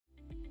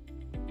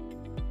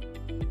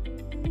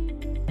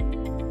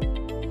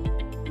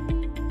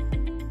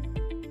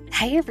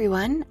Hey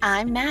everyone,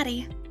 I'm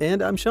Maddie.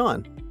 And I'm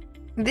Sean.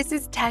 This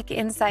is Tech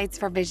Insights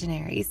for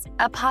Visionaries,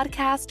 a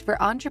podcast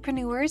for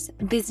entrepreneurs,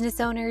 business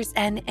owners,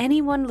 and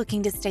anyone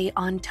looking to stay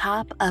on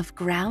top of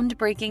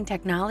groundbreaking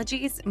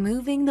technologies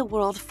moving the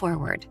world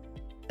forward.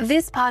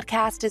 This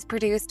podcast is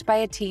produced by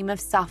a team of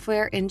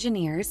software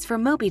engineers for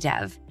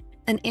MobiDev,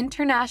 an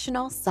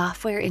international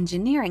software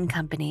engineering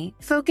company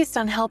focused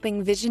on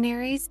helping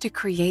visionaries to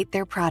create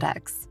their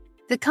products.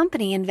 The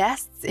company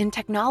invests in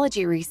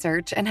technology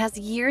research and has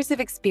years of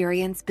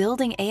experience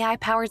building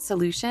AI-powered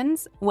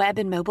solutions, web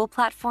and mobile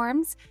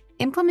platforms,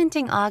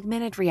 implementing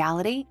augmented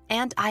reality,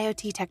 and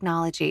IoT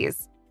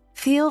technologies.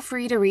 Feel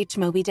free to reach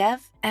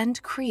MobiDev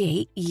and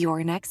create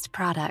your next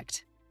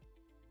product.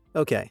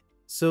 Okay,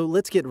 so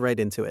let's get right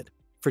into it.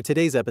 For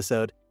today's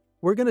episode,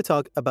 we're going to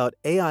talk about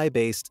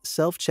AI-based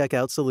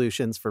self-checkout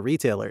solutions for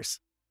retailers.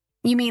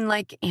 You mean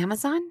like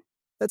Amazon?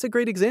 That's a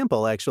great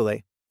example,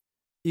 actually.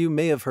 You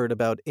may have heard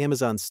about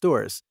Amazon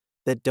stores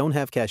that don't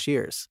have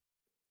cashiers.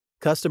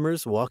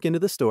 Customers walk into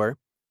the store,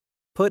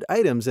 put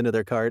items into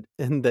their cart,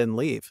 and then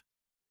leave.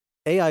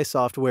 AI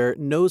software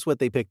knows what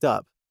they picked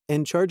up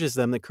and charges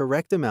them the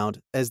correct amount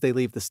as they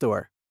leave the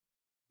store.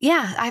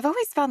 Yeah, I've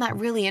always found that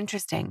really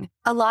interesting.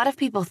 A lot of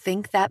people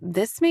think that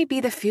this may be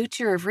the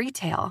future of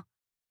retail.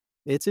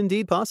 It's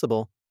indeed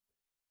possible.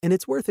 And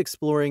it's worth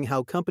exploring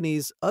how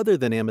companies other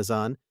than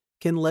Amazon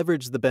can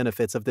leverage the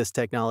benefits of this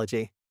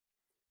technology.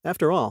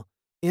 After all,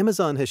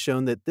 Amazon has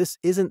shown that this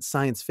isn't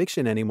science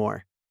fiction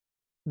anymore.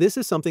 This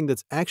is something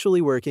that's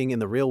actually working in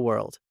the real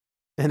world,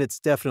 and it's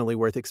definitely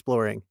worth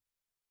exploring.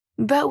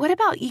 But what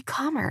about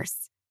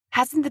e-commerce?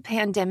 Hasn't the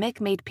pandemic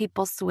made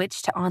people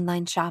switch to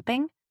online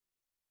shopping?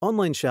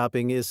 Online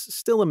shopping is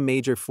still a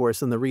major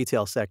force in the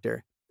retail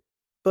sector,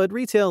 but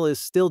retail is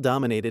still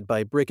dominated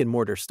by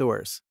brick-and-mortar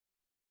stores.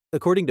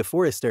 According to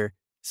Forrester,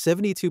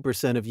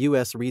 72% of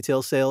U.S.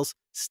 retail sales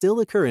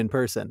still occur in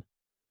person.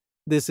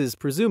 This is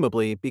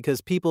presumably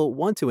because people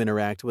want to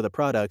interact with a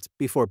product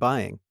before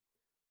buying,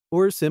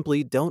 or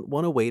simply don't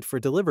want to wait for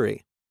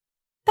delivery.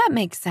 That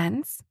makes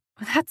sense.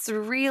 That's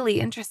really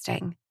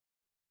interesting.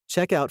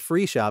 Checkout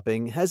free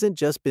shopping hasn't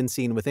just been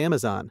seen with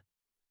Amazon,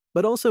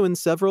 but also in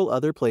several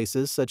other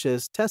places such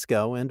as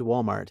Tesco and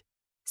Walmart.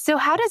 So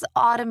how does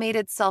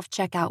automated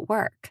self-checkout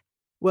work?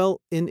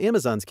 Well, in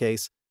Amazon's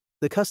case,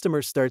 the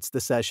customer starts the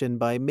session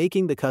by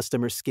making the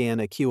customer scan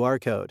a QR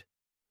code.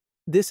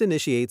 This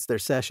initiates their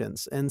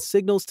sessions and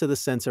signals to the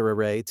sensor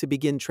array to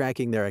begin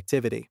tracking their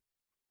activity.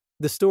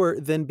 The store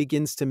then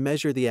begins to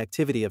measure the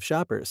activity of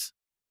shoppers,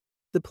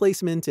 the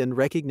placement and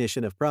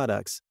recognition of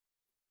products.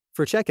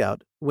 For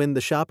checkout, when the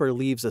shopper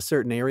leaves a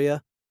certain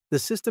area, the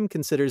system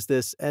considers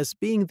this as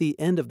being the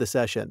end of the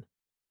session.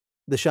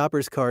 The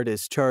shopper's card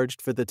is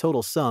charged for the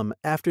total sum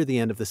after the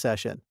end of the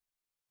session.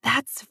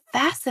 That's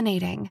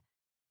fascinating.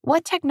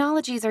 What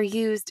technologies are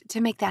used to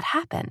make that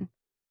happen?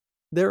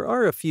 There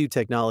are a few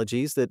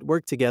technologies that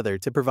work together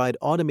to provide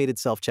automated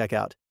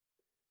self-checkout: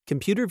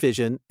 computer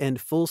vision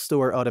and full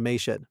store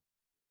automation.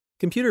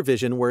 Computer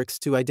vision works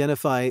to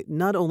identify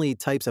not only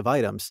types of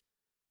items,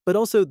 but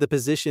also the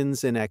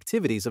positions and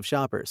activities of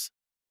shoppers.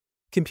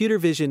 Computer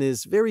vision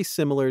is very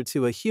similar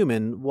to a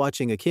human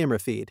watching a camera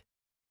feed,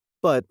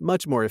 but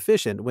much more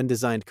efficient when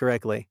designed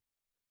correctly.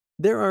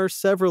 There are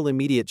several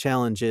immediate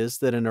challenges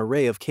that an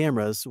array of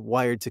cameras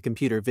wired to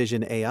computer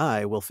vision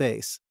AI will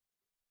face.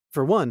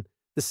 For one,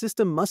 the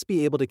system must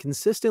be able to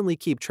consistently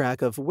keep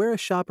track of where a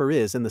shopper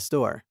is in the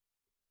store.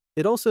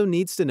 It also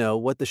needs to know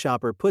what the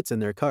shopper puts in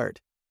their cart.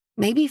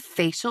 Maybe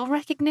facial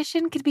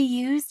recognition could be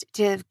used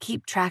to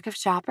keep track of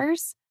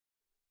shoppers?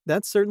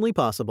 That's certainly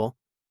possible,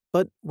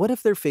 but what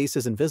if their face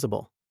is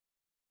invisible?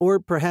 Or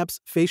perhaps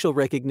facial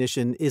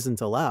recognition isn't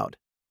allowed.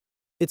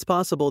 It's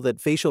possible that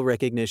facial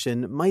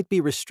recognition might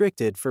be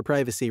restricted for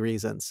privacy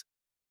reasons.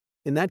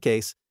 In that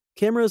case,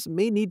 cameras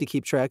may need to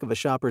keep track of a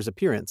shopper's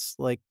appearance,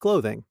 like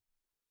clothing.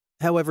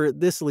 However,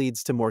 this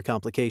leads to more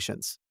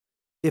complications.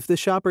 If the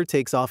shopper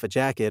takes off a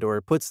jacket or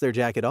puts their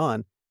jacket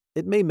on,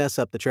 it may mess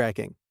up the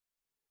tracking.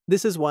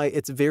 This is why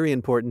it's very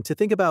important to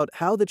think about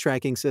how the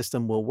tracking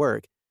system will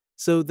work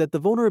so that the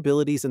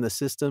vulnerabilities in the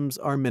systems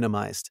are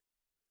minimized.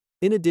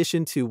 In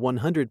addition to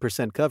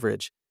 100%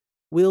 coverage,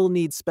 we'll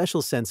need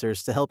special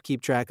sensors to help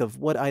keep track of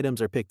what items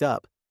are picked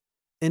up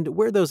and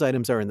where those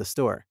items are in the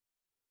store.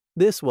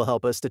 This will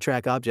help us to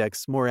track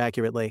objects more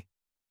accurately.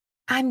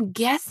 I'm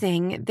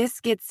guessing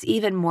this gets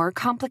even more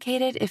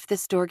complicated if the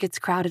store gets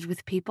crowded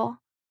with people.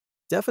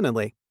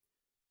 Definitely.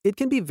 It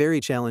can be very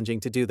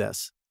challenging to do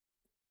this.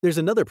 There's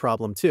another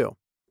problem too: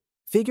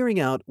 figuring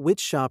out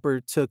which shopper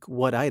took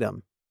what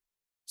item.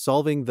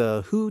 Solving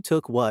the who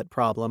took what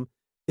problem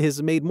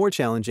is made more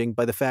challenging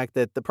by the fact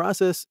that the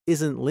process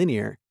isn't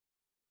linear.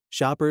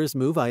 Shoppers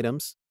move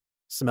items,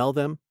 smell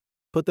them,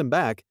 put them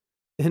back,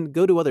 and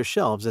go to other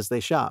shelves as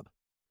they shop.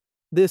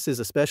 This is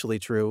especially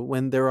true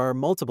when there are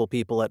multiple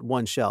people at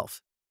one shelf.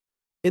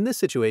 In this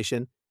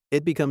situation,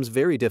 it becomes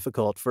very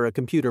difficult for a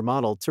computer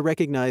model to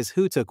recognize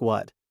who took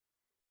what,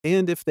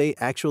 and if they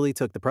actually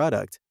took the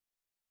product.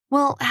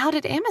 Well, how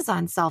did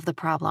Amazon solve the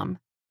problem?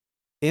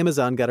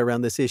 Amazon got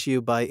around this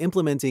issue by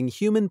implementing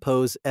human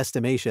pose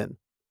estimation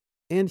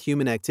and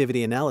human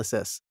activity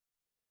analysis.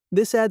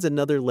 This adds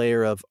another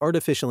layer of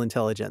artificial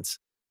intelligence,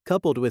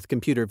 coupled with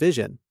computer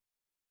vision.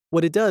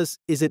 What it does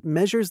is it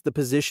measures the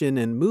position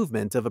and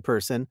movement of a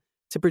person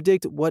to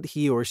predict what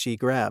he or she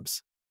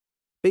grabs.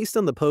 Based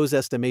on the pose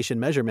estimation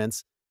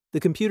measurements, the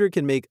computer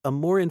can make a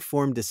more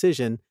informed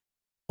decision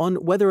on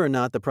whether or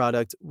not the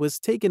product was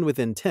taken with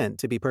intent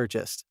to be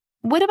purchased.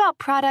 What about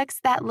products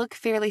that look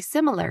fairly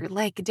similar,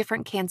 like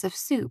different cans of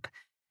soup?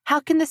 How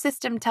can the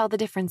system tell the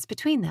difference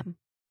between them?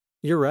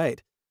 You're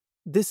right.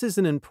 This is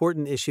an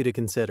important issue to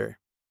consider.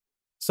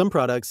 Some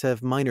products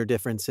have minor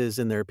differences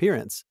in their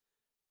appearance,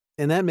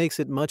 and that makes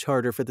it much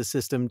harder for the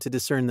system to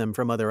discern them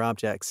from other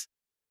objects.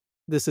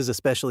 This is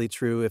especially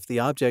true if the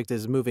object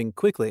is moving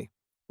quickly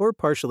or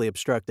partially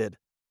obstructed.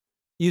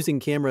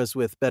 Using cameras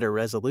with better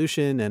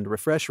resolution and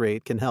refresh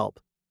rate can help.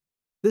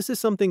 This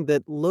is something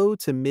that low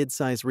to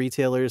mid-size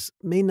retailers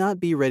may not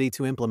be ready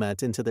to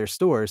implement into their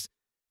stores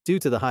due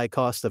to the high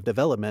cost of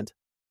development.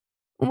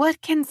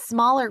 What can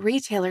smaller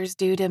retailers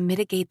do to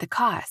mitigate the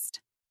cost?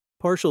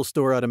 Partial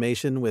store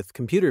automation with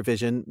computer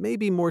vision may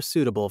be more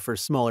suitable for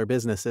smaller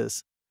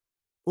businesses.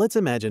 Let's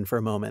imagine for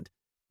a moment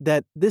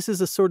that this is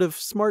a sort of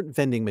smart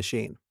vending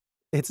machine.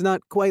 It's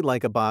not quite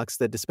like a box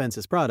that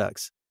dispenses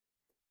products.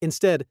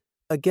 Instead,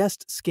 a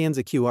guest scans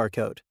a QR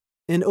code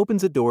and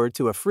opens a door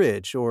to a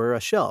fridge or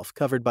a shelf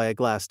covered by a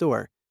glass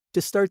door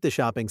to start the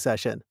shopping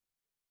session.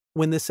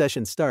 When this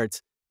session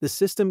starts, the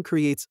system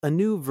creates a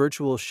new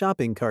virtual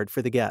shopping cart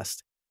for the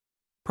guest.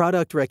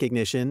 Product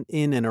recognition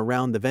in and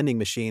around the vending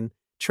machine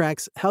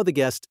tracks how the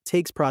guest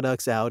takes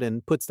products out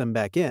and puts them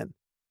back in.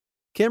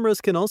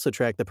 Cameras can also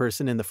track the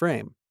person in the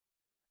frame.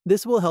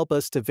 This will help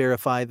us to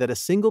verify that a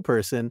single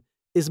person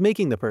is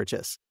making the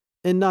purchase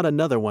and not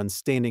another one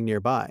standing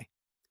nearby.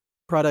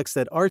 Products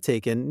that are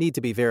taken need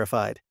to be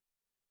verified.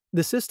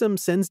 The system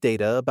sends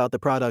data about the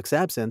product's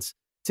absence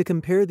to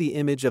compare the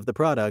image of the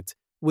product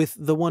with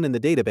the one in the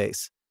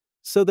database,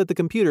 so that the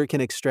computer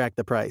can extract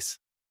the price.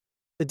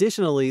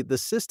 Additionally, the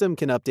system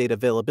can update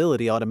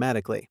availability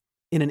automatically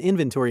in an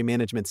inventory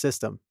management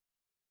system.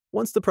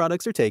 Once the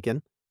products are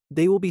taken,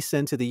 they will be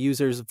sent to the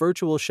user's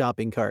virtual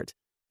shopping cart,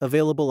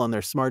 available on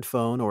their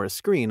smartphone or a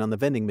screen on the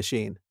vending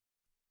machine.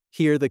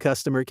 Here, the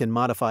customer can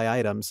modify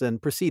items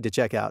and proceed to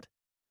checkout.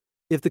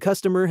 If the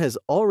customer has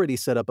already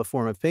set up a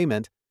form of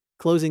payment,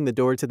 closing the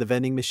door to the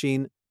vending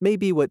machine may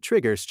be what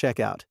triggers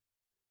checkout.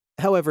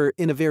 However,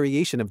 in a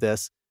variation of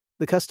this,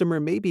 the customer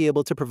may be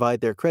able to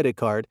provide their credit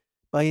card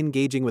by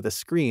engaging with a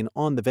screen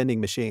on the vending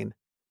machine.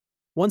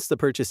 Once the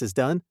purchase is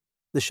done,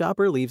 the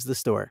shopper leaves the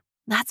store.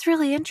 That's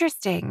really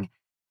interesting.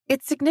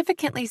 It's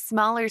significantly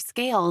smaller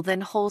scale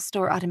than whole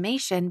store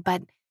automation,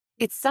 but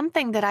it's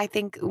something that I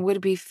think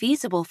would be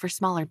feasible for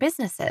smaller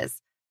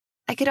businesses.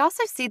 I could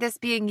also see this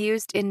being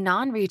used in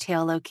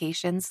non-retail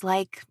locations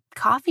like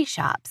coffee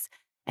shops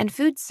and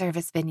food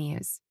service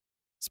venues.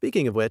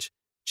 Speaking of which,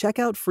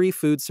 checkout-free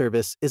food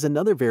service is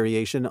another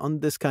variation on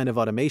this kind of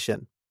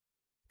automation.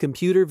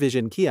 Computer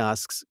vision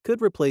kiosks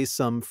could replace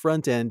some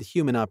front-end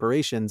human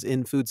operations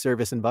in food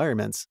service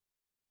environments.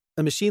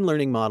 A machine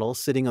learning model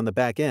sitting on the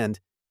back end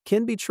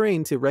can be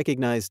trained to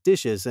recognize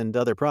dishes and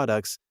other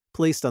products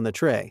placed on the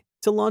tray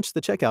to launch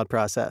the checkout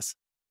process.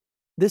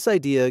 This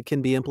idea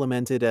can be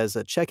implemented as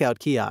a checkout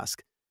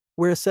kiosk,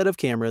 where a set of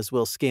cameras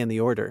will scan the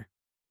order.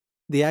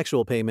 The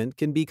actual payment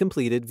can be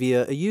completed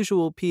via a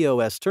usual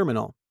POS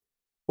terminal,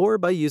 or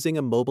by using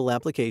a mobile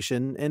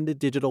application and a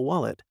digital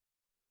wallet.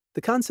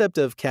 The concept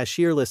of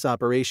cashierless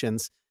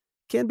operations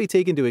can be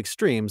taken to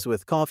extremes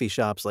with coffee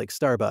shops like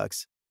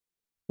Starbucks.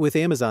 With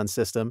Amazon's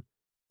system,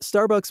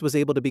 Starbucks was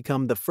able to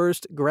become the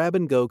first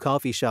grab-and-go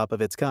coffee shop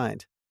of its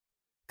kind.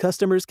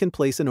 Customers can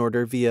place an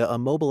order via a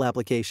mobile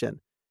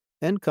application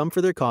and come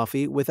for their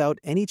coffee without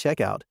any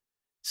checkout,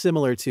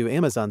 similar to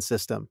Amazon's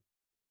system.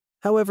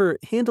 However,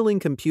 handling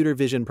computer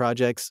vision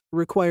projects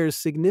requires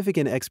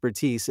significant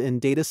expertise in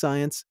data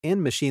science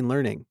and machine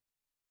learning.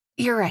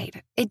 You're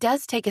right. It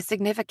does take a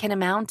significant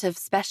amount of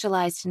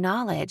specialized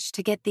knowledge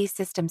to get these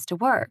systems to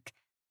work.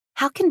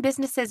 How can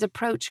businesses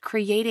approach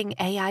creating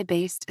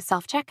AI-based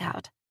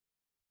self-checkout?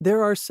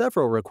 There are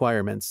several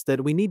requirements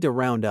that we need to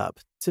round up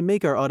to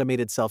make our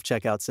automated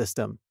self-checkout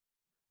system.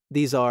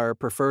 These are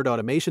preferred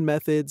automation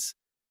methods,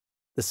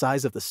 the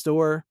size of the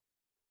store,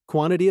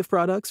 quantity of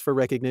products for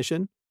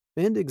recognition,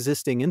 and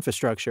existing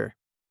infrastructure.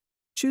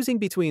 Choosing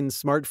between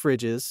smart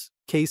fridges,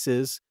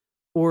 cases,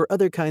 or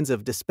other kinds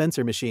of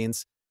dispenser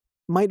machines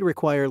might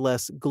require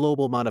less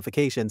global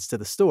modifications to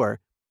the store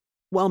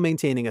while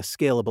maintaining a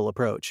scalable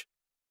approach.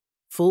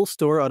 Full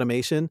store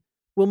automation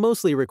will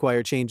mostly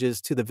require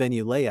changes to the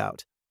venue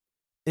layout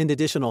and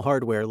additional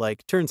hardware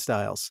like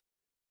turnstiles,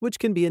 which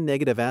can be a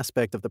negative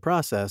aspect of the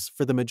process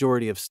for the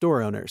majority of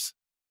store owners.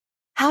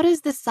 How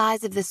does the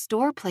size of the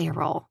store play a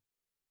role?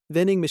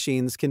 Vending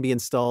machines can be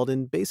installed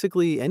in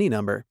basically any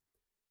number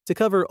to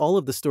cover all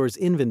of the store's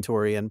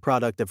inventory and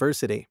product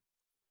diversity.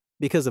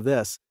 Because of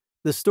this,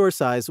 the store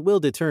size will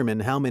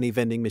determine how many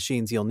vending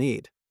machines you'll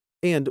need.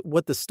 and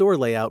what the store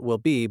layout will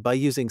be by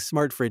using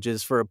smart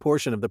fridges for a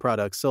portion of the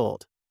products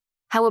sold.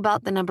 How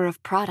about the number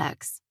of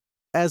products?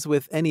 As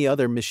with any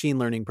other machine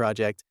learning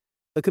project,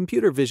 a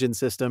computer vision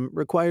system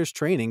requires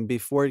training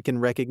before it can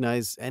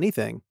recognize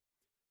anything.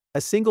 A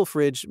single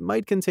fridge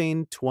might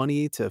contain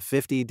 20 to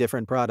 50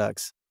 different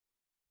products.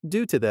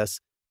 Due to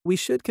this, we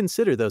should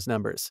consider those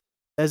numbers,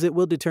 as it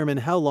will determine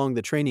how long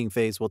the training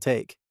phase will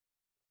take.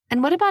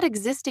 And what about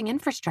existing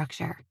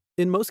infrastructure?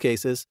 In most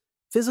cases,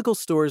 physical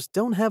stores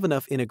don't have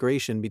enough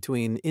integration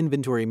between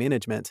inventory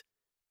management,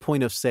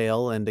 point of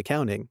sale, and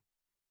accounting.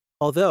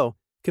 Although,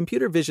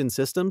 computer vision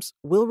systems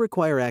will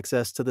require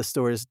access to the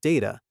store's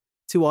data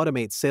to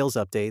automate sales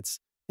updates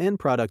and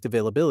product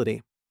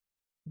availability.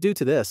 Due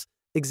to this,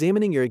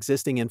 examining your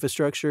existing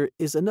infrastructure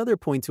is another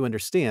point to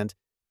understand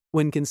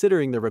when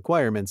considering the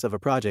requirements of a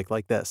project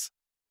like this.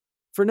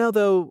 For now,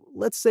 though,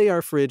 let's say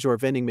our fridge or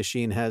vending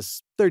machine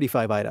has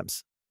 35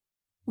 items.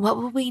 What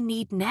will we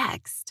need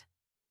next?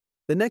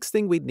 The next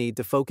thing we'd need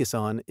to focus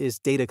on is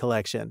data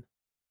collection.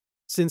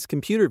 Since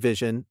computer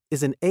vision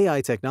is an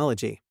AI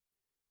technology,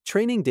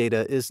 training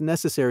data is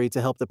necessary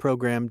to help the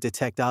program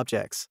detect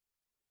objects.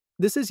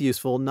 This is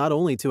useful not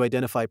only to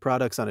identify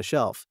products on a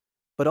shelf,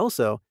 but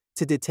also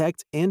to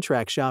detect and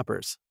track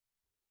shoppers.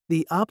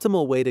 The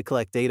optimal way to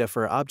collect data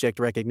for object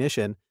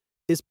recognition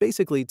is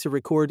basically to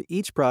record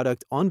each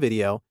product on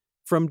video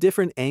from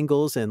different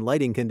angles and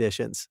lighting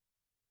conditions.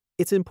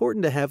 It's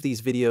important to have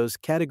these videos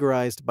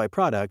categorized by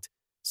product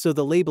so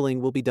the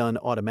labeling will be done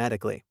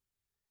automatically.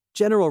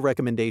 General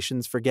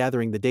recommendations for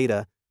gathering the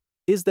data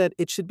is that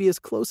it should be as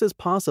close as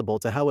possible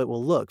to how it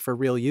will look for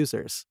real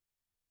users.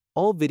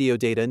 All video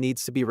data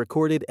needs to be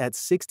recorded at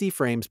 60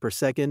 frames per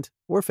second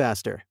or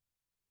faster.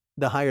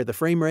 The higher the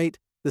frame rate,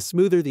 the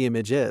smoother the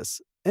image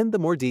is, and the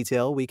more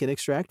detail we can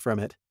extract from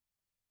it.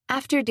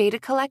 After data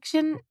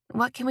collection,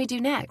 what can we do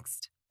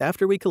next?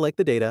 After we collect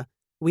the data,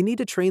 we need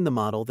to train the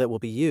model that will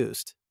be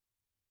used.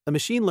 A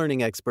machine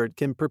learning expert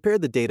can prepare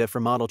the data for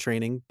model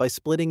training by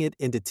splitting it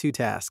into two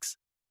tasks.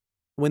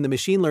 When the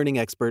machine learning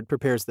expert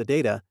prepares the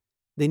data,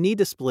 they need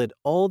to split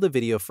all the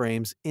video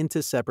frames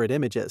into separate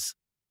images.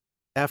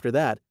 After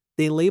that,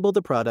 they label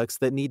the products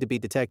that need to be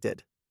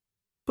detected.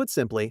 Put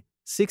simply,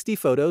 60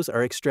 photos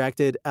are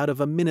extracted out of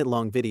a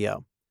minute-long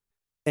video,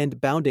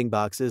 and bounding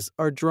boxes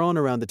are drawn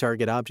around the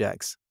target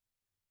objects.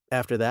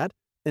 After that,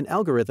 an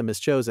algorithm is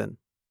chosen.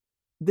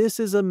 This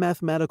is a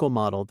mathematical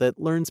model that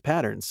learns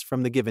patterns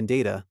from the given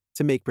data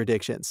to make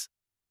predictions.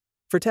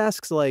 For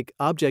tasks like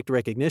object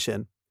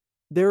recognition,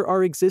 there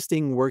are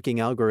existing working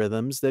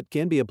algorithms that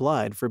can be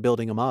applied for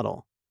building a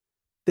model.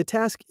 The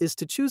task is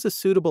to choose a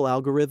suitable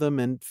algorithm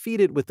and feed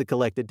it with the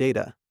collected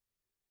data.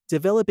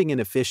 Developing an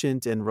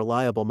efficient and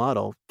reliable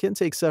model can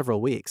take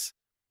several weeks,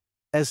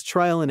 as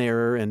trial and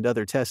error and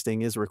other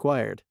testing is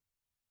required.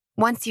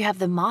 Once you have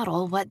the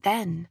model, what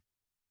then?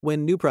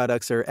 When new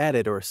products are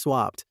added or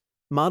swapped,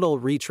 model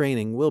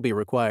retraining will be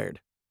required.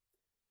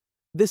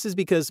 This is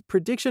because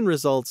prediction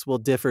results will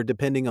differ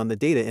depending on the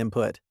data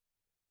input.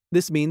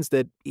 This means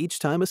that each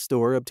time a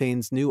store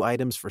obtains new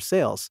items for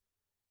sales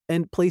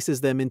and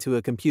places them into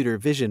a computer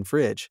vision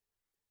fridge,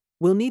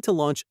 we'll need to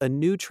launch a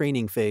new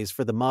training phase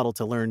for the model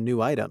to learn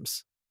new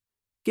items.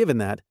 Given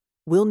that,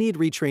 we'll need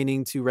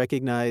retraining to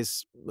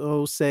recognize,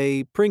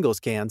 say, Pringles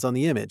cans on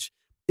the image,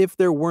 if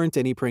there weren't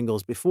any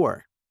Pringles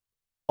before.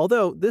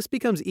 Although this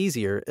becomes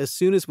easier as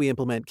soon as we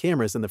implement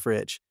cameras in the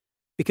fridge,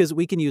 because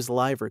we can use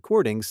live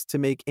recordings to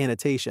make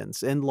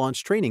annotations and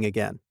launch training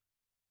again.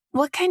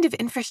 What kind of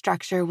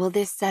infrastructure will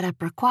this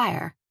setup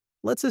require?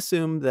 Let's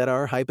assume that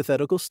our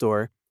hypothetical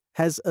store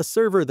has a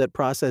server that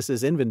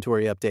processes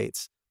inventory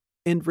updates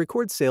and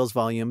records sales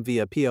volume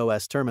via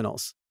POS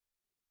terminals.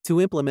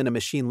 To implement a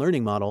machine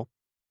learning model,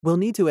 we'll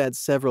need to add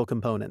several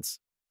components.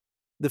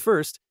 The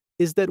first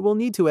is that we'll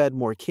need to add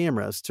more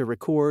cameras to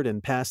record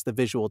and pass the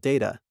visual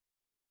data.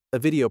 A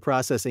video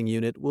processing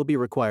unit will be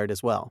required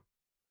as well.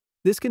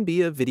 This can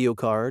be a video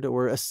card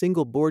or a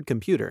single board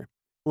computer,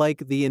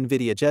 like the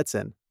NVIDIA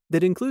Jetson,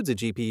 that includes a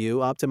GPU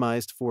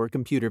optimized for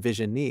computer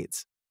vision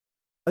needs.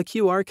 A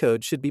QR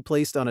code should be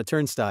placed on a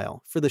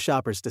turnstile for the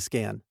shoppers to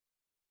scan.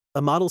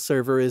 A model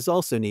server is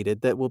also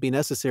needed that will be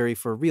necessary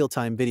for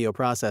real-time video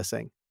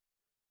processing.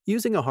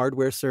 Using a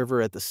hardware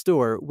server at the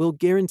store will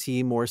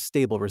guarantee more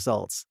stable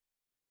results.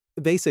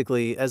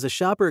 Basically, as a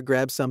shopper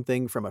grabs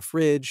something from a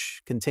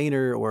fridge,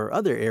 container, or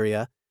other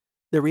area,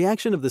 the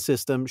reaction of the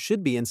system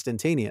should be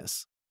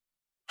instantaneous.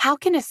 How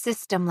can a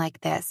system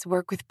like this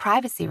work with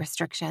privacy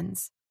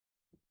restrictions?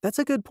 That's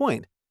a good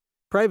point.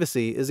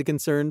 Privacy is a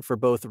concern for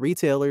both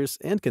retailers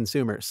and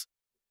consumers.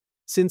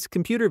 Since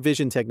computer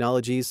vision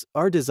technologies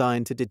are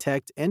designed to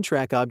detect and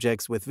track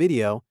objects with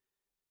video,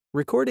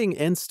 recording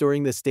and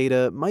storing this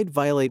data might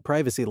violate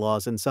privacy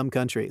laws in some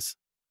countries.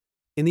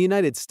 In the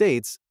United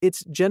States,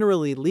 it's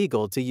generally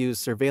legal to use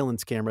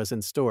surveillance cameras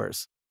in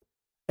stores,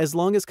 as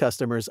long as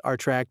customers are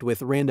tracked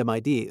with random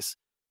IDs,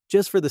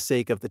 just for the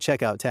sake of the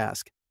checkout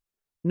task.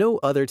 No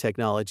other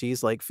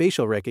technologies like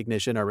facial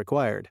recognition are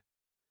required.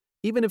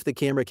 Even if the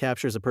camera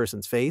captures a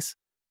person's face,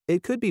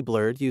 It could be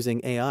blurred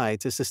using AI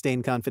to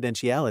sustain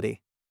confidentiality.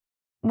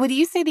 Would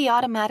you say the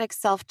automatic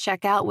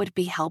self-checkout would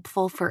be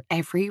helpful for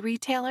every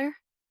retailer?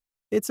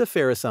 It's a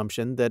fair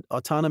assumption that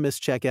autonomous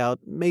checkout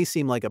may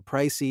seem like a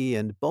pricey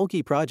and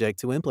bulky project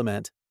to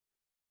implement.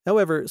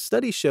 However,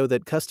 studies show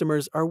that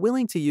customers are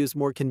willing to use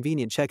more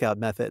convenient checkout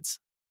methods.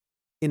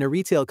 In a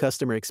retail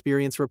customer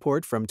experience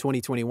report from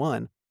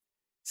 2021,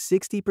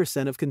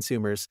 60% of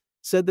consumers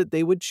said that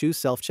they would choose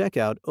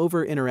self-checkout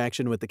over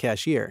interaction with the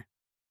cashier.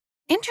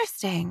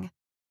 Interesting.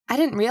 I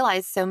didn't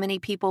realize so many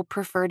people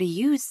prefer to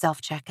use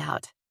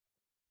self-checkout.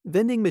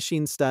 Vending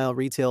machine-style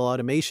retail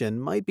automation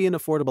might be an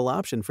affordable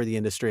option for the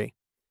industry,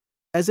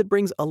 as it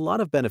brings a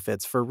lot of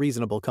benefits for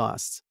reasonable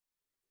costs.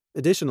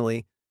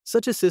 Additionally,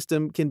 such a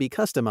system can be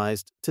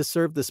customized to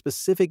serve the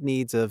specific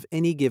needs of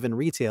any given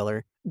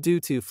retailer due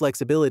to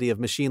flexibility of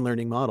machine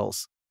learning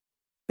models.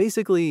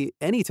 Basically,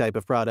 any type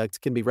of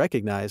product can be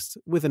recognized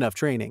with enough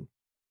training.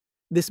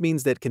 This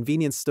means that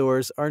convenience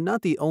stores are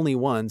not the only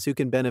ones who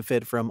can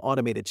benefit from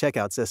automated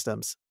checkout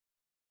systems.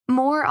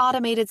 More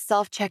automated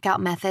self-checkout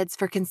methods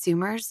for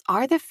consumers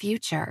are the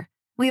future.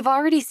 We've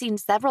already seen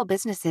several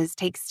businesses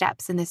take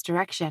steps in this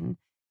direction.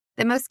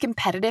 The most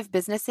competitive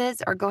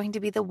businesses are going to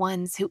be the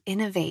ones who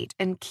innovate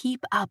and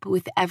keep up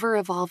with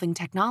ever-evolving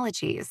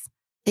technologies.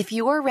 If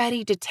you're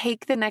ready to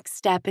take the next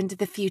step into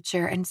the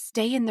future and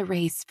stay in the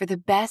race for the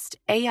best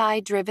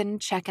AI-driven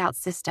checkout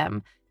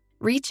system,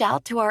 reach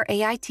out to our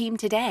AI team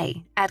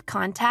today at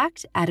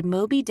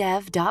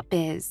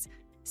contact@mobidev.biz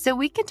so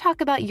we can talk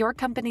about your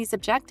company's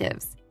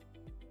objectives.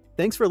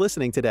 Thanks for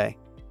listening today.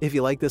 If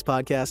you like this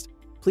podcast,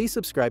 please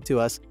subscribe to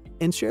us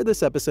and share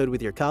this episode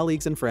with your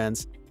colleagues and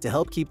friends to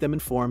help keep them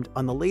informed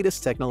on the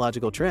latest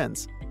technological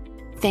trends.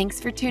 Thanks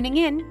for tuning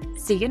in.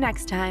 See you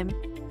next time.